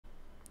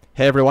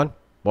Hey everyone,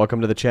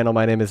 welcome to the channel.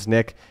 My name is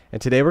Nick, and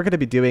today we're going to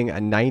be doing a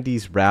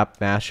 90s rap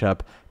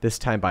mashup, this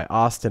time by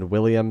Austin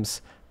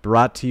Williams,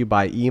 brought to you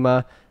by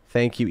Ema.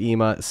 Thank you,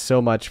 Ema,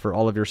 so much for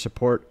all of your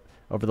support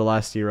over the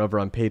last year over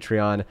on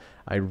Patreon.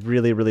 I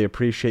really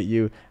appreciate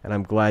you, and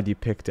I'm glad you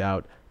picked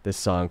out this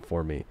song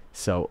for me.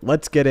 So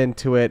let's get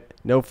into it.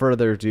 No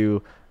further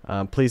ado,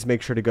 please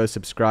make sure to go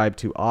subscribe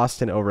to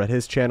Austin over at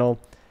his channel,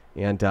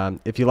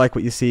 and if you like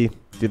what you see,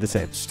 do the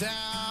same.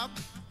 Stop,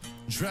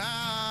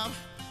 drop,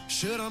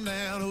 shut them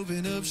down,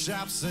 open up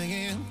shop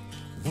singing.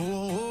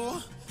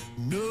 Whoa,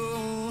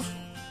 no,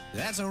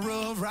 that's a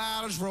rough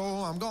rider's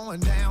roll. I'm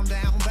going down,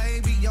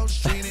 baby. Yo,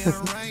 straight in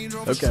a Range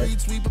Rover, Okay. street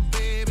sweeper,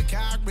 baby,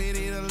 cock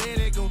ready to let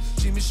it go.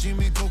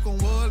 Shimmy, cocoa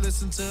wood,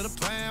 listen to the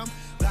plan.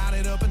 Light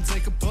it up and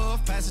take a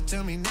puff, pass it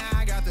to me now.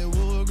 I got that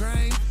wood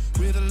grain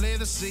with the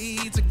leather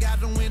seats. I got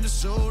the window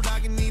so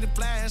dark, you need a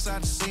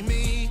flashlight to see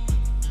me.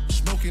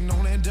 Smoking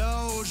on that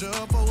Doja,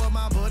 for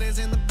my buddies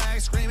in the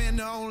back screaming,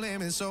 no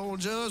limit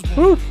soldiers.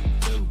 1,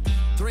 2,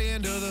 3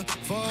 into the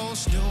 4,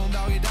 Snoop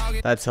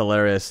doggy. That's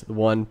hilarious.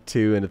 1,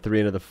 2, and a 3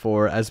 into the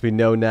 4. As we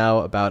know now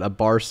about a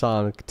bar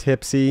song,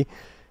 Tipsy,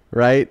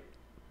 right?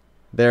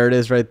 There it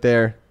is right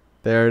there.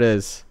 There it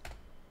is.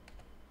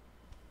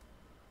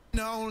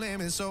 No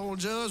limit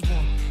soldiers. 1,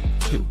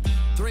 2,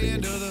 3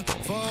 into the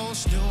 4,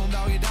 Snoop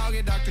doggy,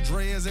 Dr.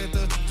 Dre is at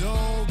the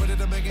door, ready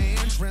to make an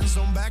entrance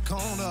on back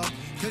on up.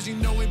 Cause you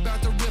know we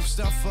about to rip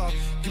stuff up.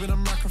 Give it a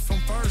microphone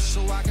first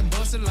so I can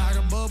bust it like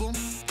a bubble.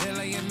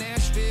 LA and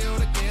Nashville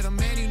together,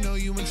 man, you know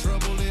you in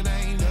trouble. It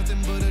ain't nothing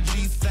but a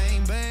G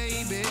thing,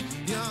 baby.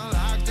 Young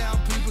locked out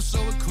people so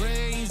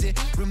crazy.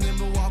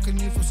 Remember walking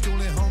you from school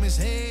and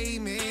homies hate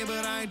me,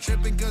 but I ain't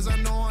tripping cause I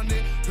know I'm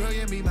there. Girl,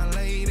 you be my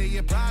lady,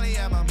 you probably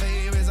have my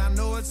babies. I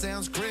know it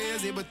sounds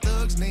crazy, but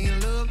thugs need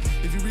love.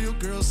 If you real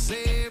girl,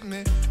 save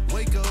me.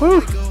 Wake up,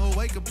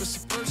 wake up,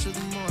 it's the first of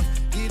the month.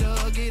 Get up,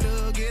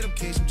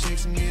 catch some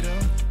chicks and get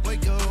up.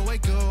 Wake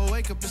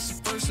up, it's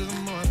the first of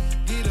the month.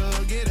 Get up,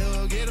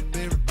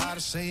 everybody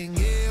saying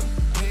give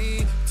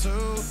me 2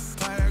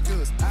 pair,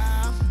 cause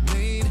I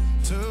need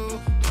 2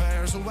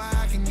 pairs so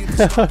I can get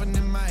to stomping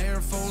in my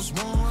Air Force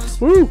Ones.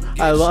 Woo!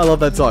 I love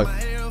that song.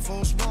 My Air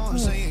Force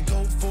Ones saying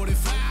Colt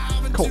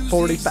 45 and Colt 2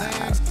 45.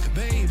 Z6.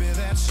 Baby,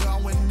 that's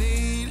all we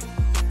need.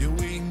 Yeah,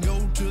 we can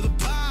go to the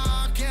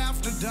park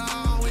after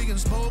dawn. We can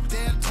smoke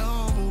that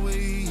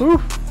tumbleweed. Woo!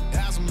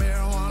 Have some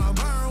marijuana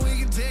burn.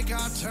 We can take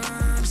our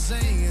turn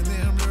singing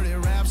them dirty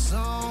rap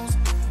songs.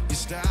 You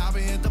stop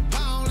at the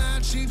bar now,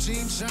 cheap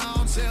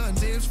chong, selling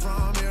tips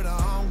from here to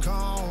Hong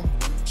Kong.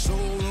 So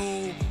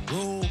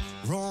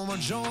roll my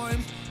joint,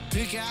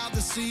 pick out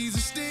the seeds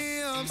and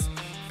stems.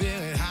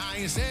 Feeling high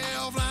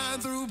yourself, flying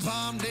through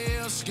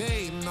Palmdale,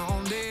 skating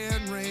on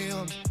dead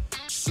rims.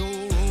 So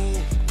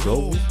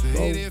roll,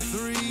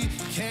 83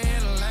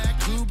 Cadillac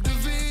Coupe de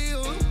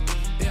Ville.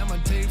 Yeah, my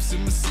tapes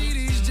and my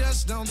CDs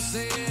just don't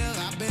sell.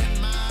 I bet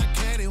my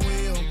caddy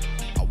will.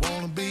 I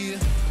wanna be a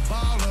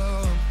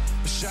baller,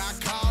 a shot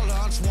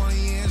caller,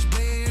 20-inch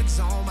blades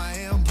on my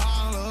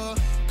Impala.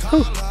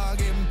 Collar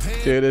getting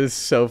paid. Dude, it is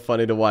so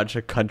funny to watch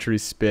a country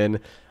spin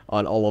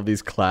on all of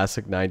these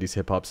classic 90s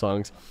hip-hop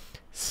songs.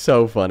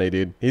 So funny,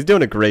 dude. He's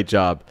doing a great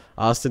job.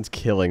 Austin's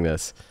killing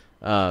this.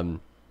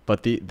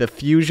 But the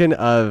fusion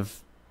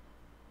of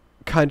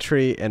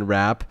country and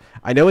rap,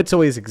 I know it's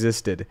always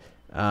existed,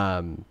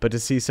 but to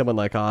see someone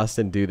like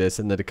Austin do this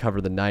and then to cover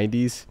the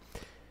 90s,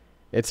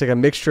 it's like a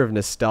mixture of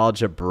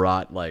nostalgia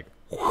brought like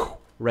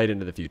right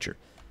into the future.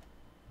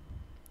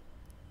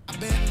 I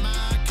bet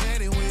my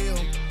caddy will.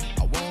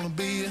 I wanna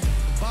be a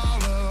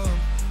baller,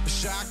 a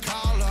shot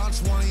caller,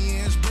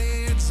 20-inch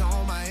blades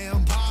on my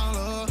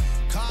Impala.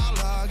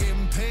 Collar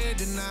getting paid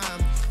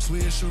tonight.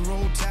 Swish a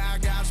roll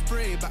tide, got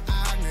sprayed, but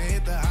I can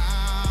hit the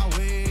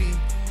highway,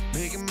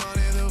 making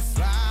money the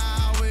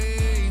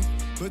flyway.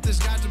 But there's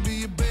got to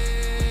be a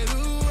better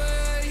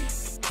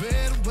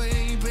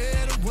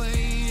way,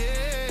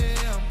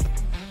 yeah.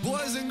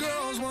 Boys and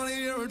girls wanna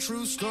hear a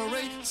true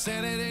story.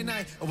 Saturday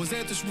night, I was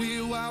at this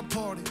real wild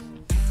party.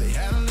 They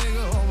had a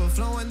nigga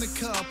overflowing the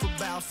cup,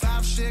 about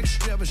 5, 6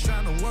 strippers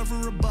trying to work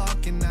for a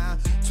buck. And I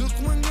took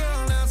one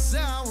girl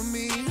outside with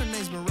me, her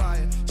name's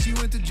Mariah. She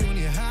went to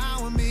junior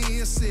high with me.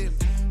 I said,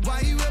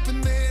 why you up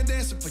in there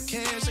dancing for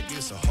cash? I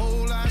guess a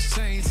whole lot's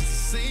changed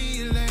since I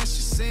seen you last.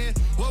 She said,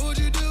 what would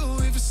you do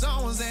if your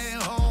son was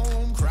at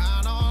home,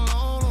 crying all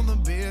alone on the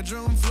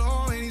bedroom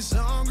floor and he's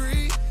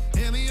hungry?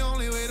 And the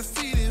only way to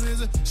feed him is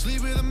to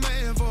sleep with a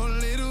man for a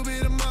little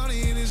bit of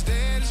money and his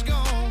dad is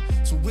gone.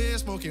 So we're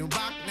smoking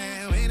rock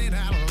now, ain't it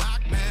out of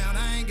lockdown?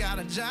 I ain't got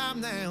a job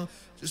now.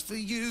 Just for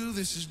you,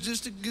 this is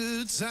just a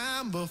good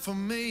time, but for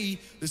me,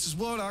 this is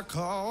what I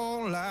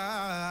call life.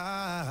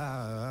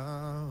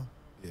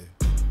 Yeah.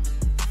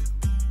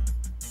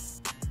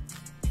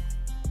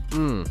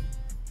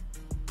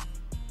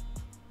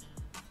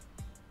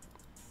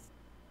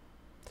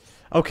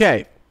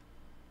 Okay,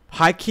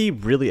 high key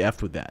really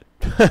effed with that.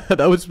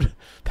 that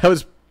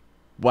was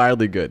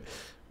wildly good.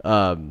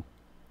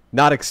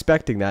 Not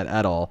expecting that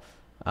at all.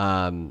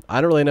 I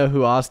don't really know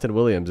who Austin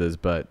Williams is,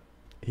 but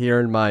he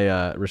earned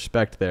my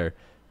respect there.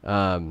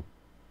 That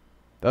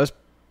was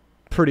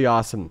pretty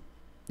awesome.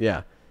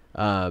 Yeah.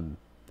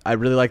 I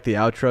really like the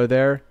outro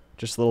there.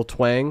 Just a little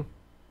twang.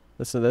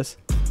 Listen to this.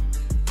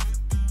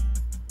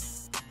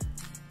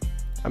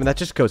 I mean, that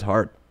just goes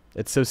hard.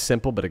 It's so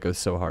simple, but it goes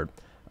so hard.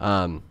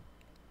 And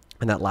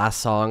that last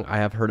song, I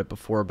have heard it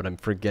before, but I'm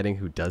forgetting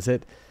who does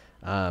it.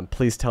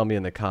 Please tell me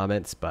in the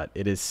comments, but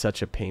it is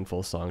such a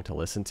painful song to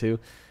listen to.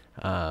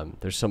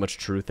 There's so much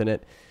truth in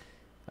it.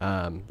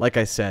 Like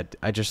I said,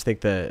 I just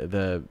think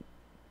the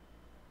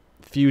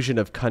fusion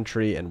of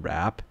country and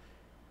rap,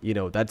 you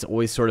know, that's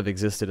always sort of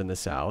existed in the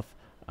South,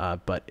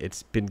 but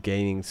it's been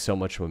gaining so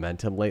much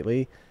momentum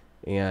lately.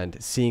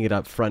 And seeing it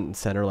up front and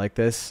center like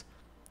this,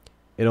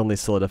 it only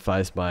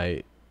solidifies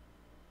my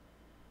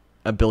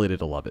ability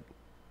to love it.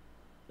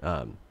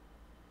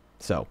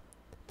 So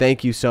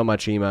thank you so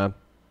much, Ema.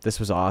 This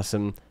was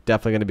awesome.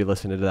 Definitely going to be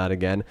listening to that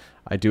again.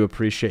 I do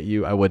appreciate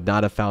you. I would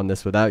not have found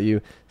this without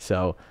you.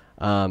 So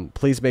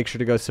please make sure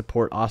to go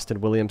support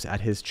Austin Williams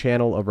at his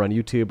channel over on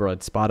YouTube or on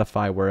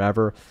Spotify,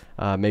 wherever.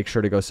 Make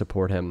sure to go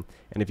support him.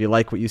 And if you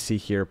like what you see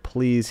here,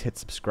 please hit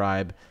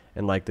subscribe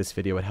and like this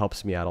video. It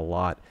helps me out a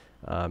lot.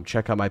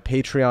 Check out my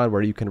Patreon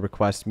where you can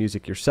request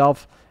music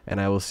yourself,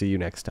 and I will see you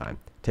next time.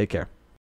 Take care.